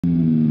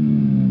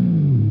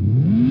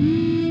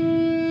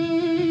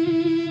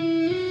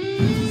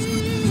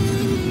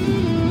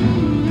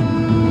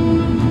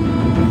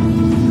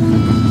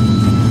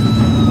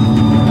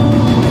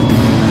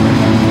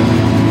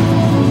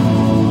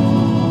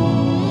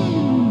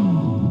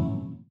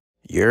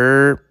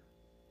You're,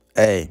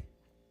 hey,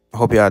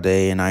 hope y'all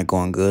day and night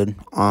going good.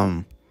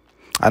 I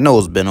know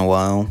it's been a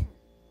while.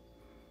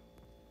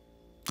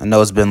 I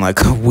know it's been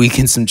like a week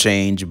and some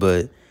change,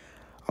 but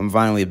I'm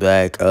finally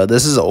back.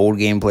 This is old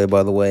gameplay,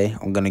 by the way.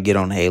 I'm gonna get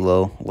on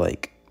Halo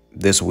like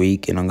this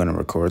week, and I'm gonna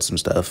record some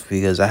stuff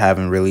because I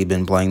haven't really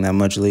been playing that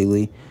much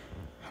lately.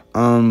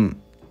 I've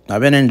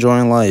been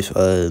enjoying life.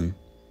 I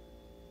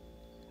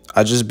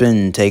just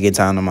been taking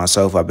time to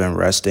myself. I've been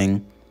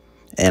resting.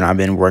 And I've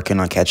been working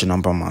on catching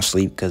up on my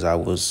sleep because I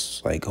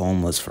was like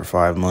homeless for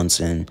 5 months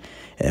and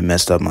it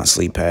messed up my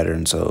sleep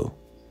pattern. So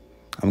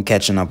I'm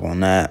catching up on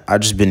that. I've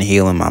just been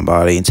healing my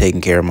body and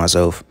taking care of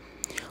myself.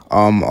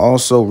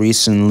 Also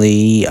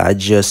recently I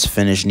just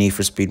finished Need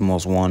for Speed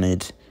Most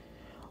Wanted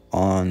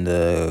on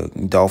the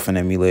Dolphin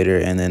emulator,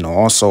 and then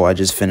also I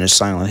just finished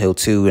Silent Hill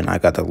 2 and I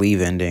got the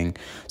Leave ending.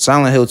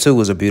 Silent Hill 2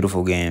 was a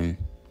beautiful game.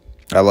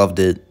 I loved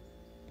it.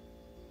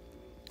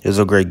 It was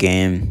a great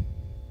game.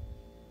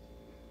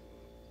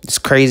 It's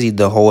crazy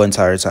the whole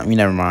entire time.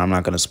 Never mind, I'm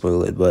not going to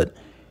spoil it, but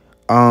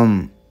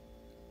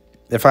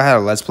if I had a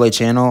Let's Play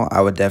channel,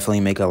 I would definitely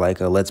make a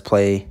Let's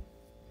Play,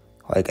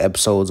 like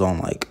episodes on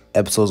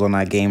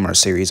that game or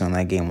series on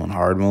that game on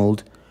hard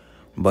mode.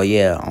 But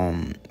yeah,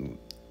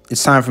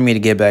 it's time for me to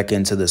get back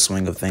into the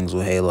swing of things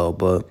with Halo,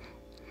 but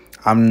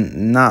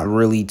I'm not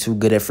really too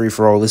good at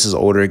free-for-all. This is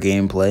older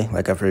gameplay,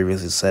 like I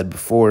previously said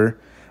before,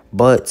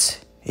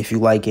 but if you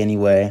like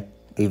anyway,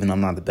 even though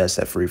I'm not the best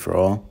at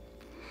free-for-all,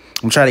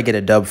 I'm trying to get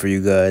a dub for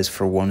you guys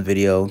for one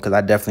video because I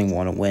definitely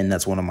want to win.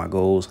 That's one of my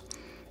goals.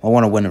 I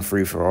want to win a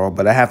free-for-all,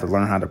 but I have to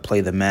learn how to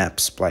play the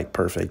maps like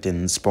perfect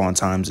and spawn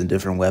times and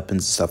different weapons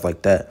and stuff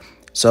like that.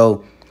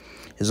 So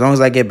as long as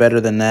I get better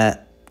than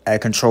that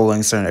at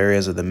controlling certain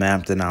areas of the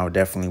map, then I'll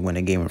definitely win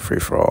a game of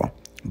free-for-all.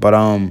 But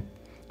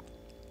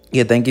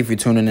yeah, thank you for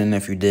tuning in.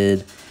 If you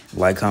did,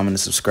 like, comment, and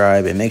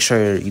subscribe, and make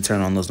sure you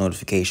turn on those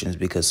notifications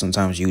because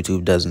sometimes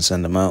YouTube doesn't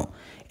send them out.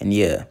 And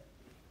yeah,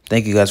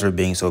 thank you guys for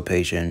being so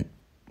patient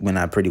when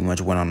I pretty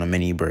much went on a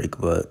mini break.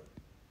 But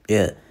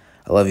yeah,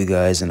 I love you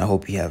guys, and I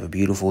hope you have a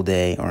beautiful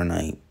day or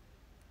night.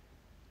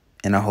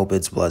 And I hope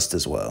it's blessed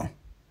as well.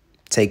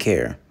 Take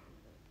care.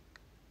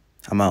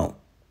 I'm out.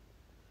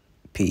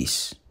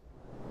 Peace.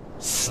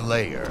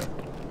 Slayer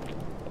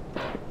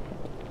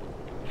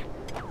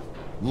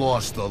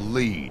lost the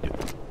lead.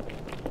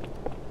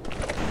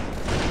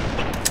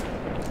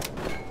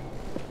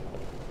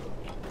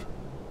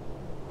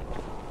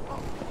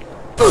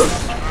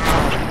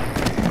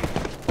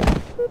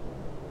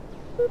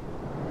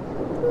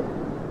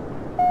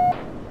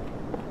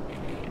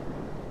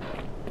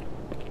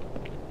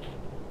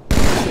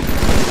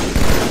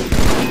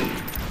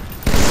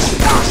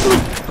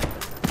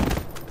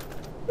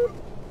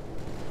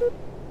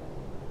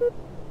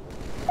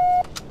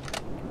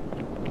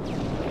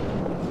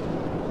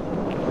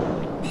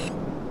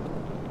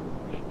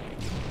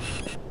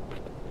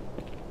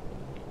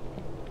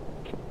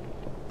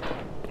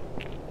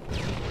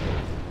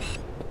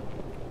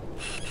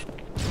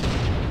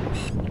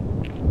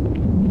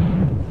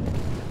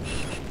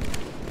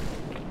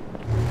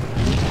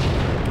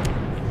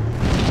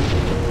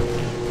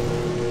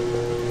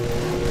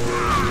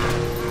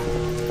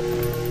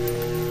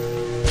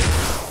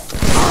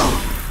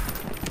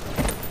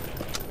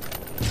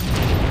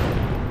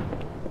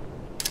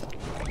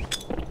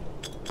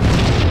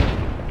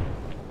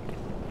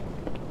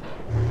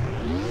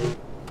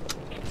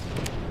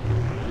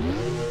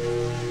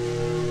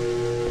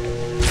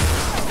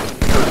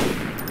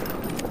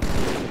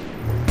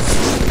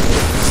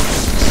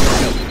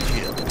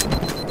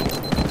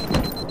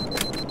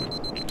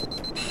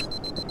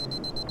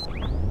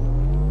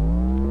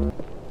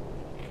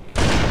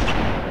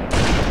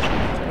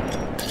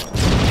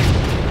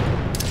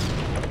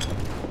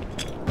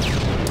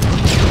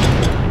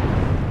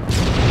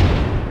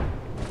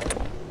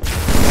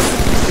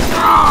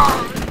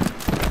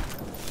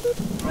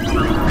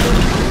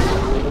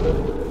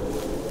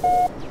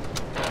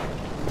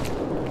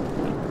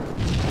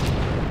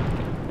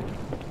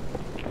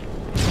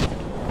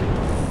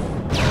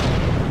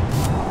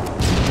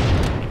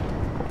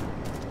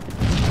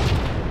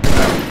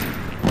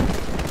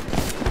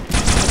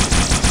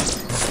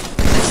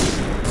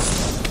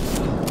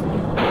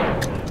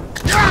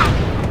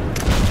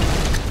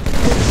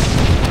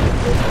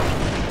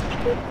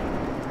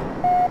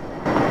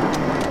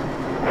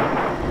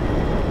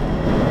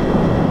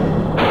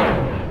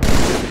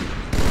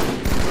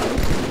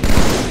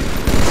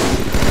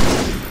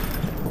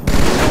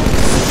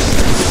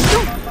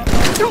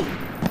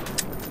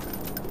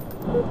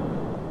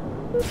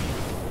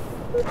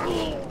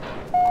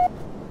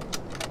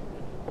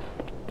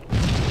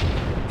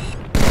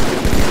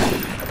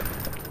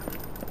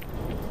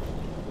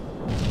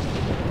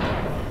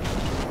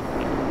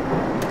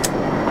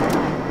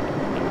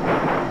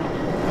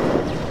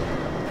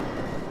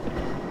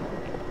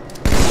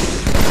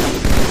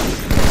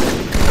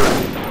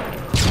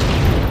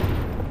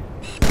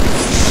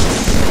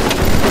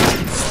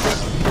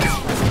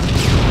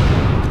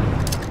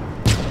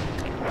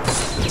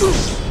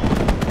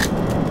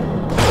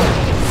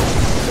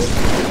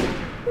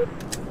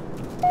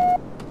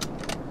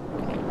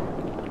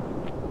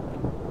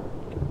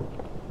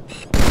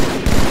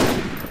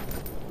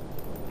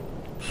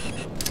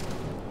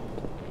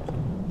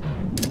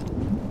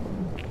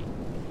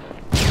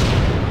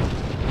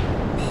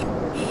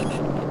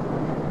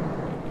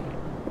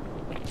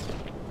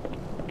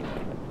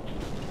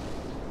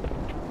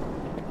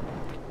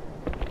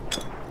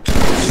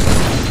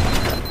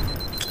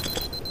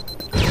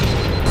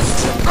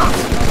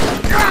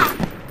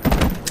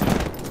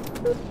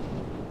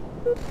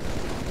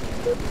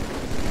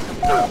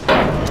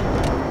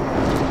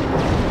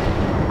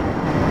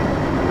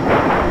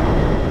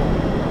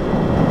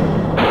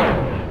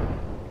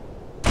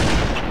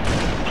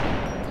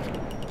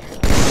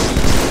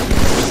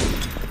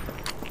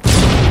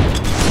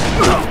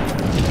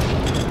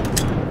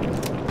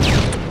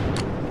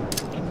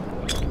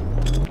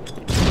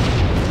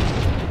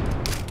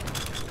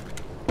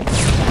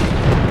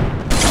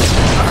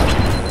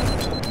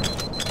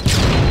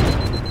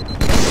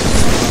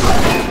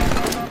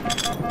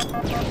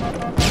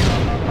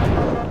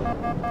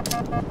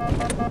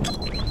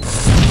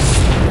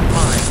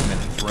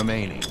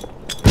 Remaining.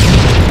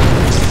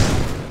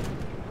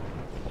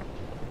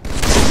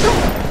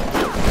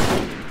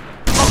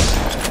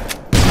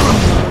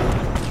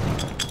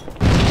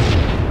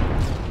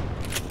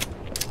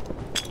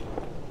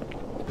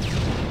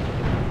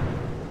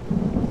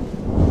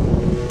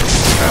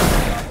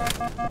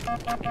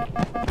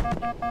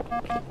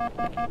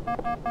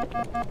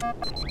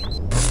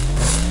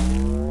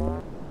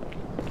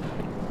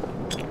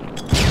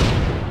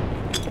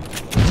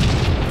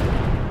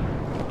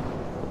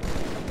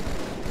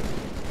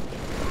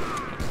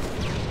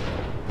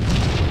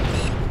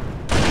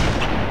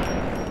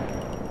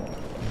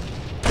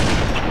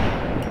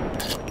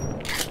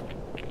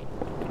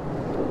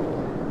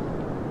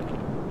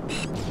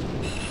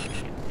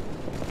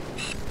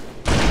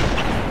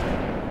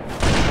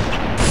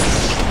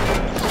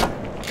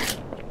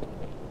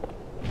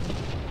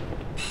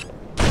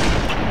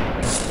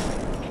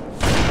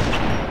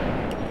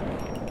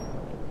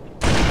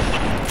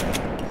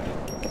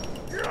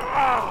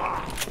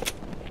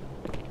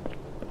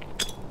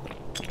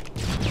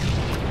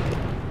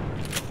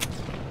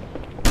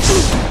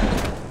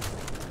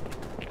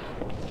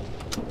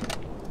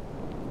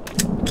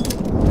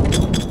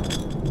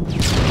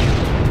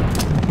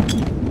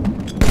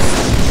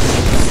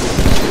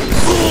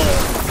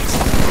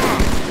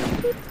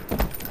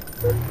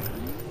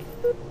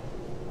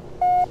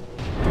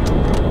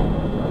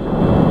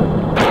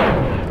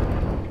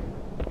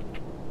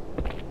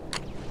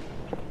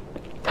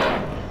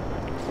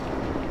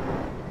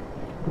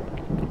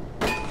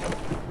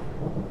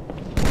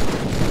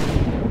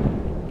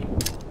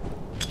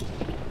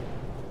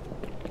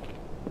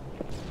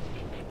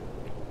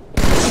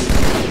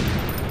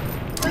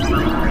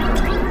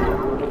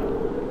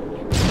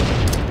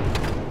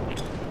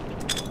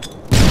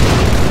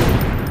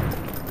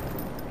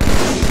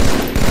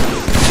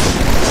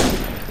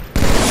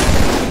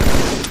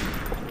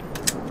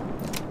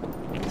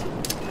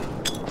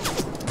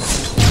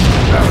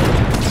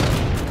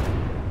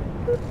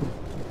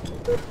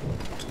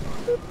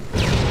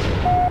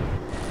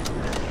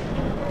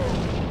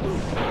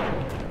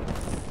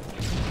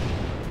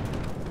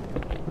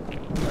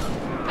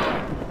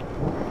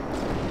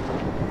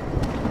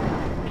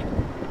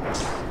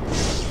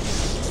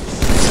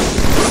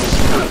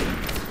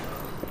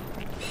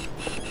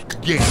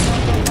 Game.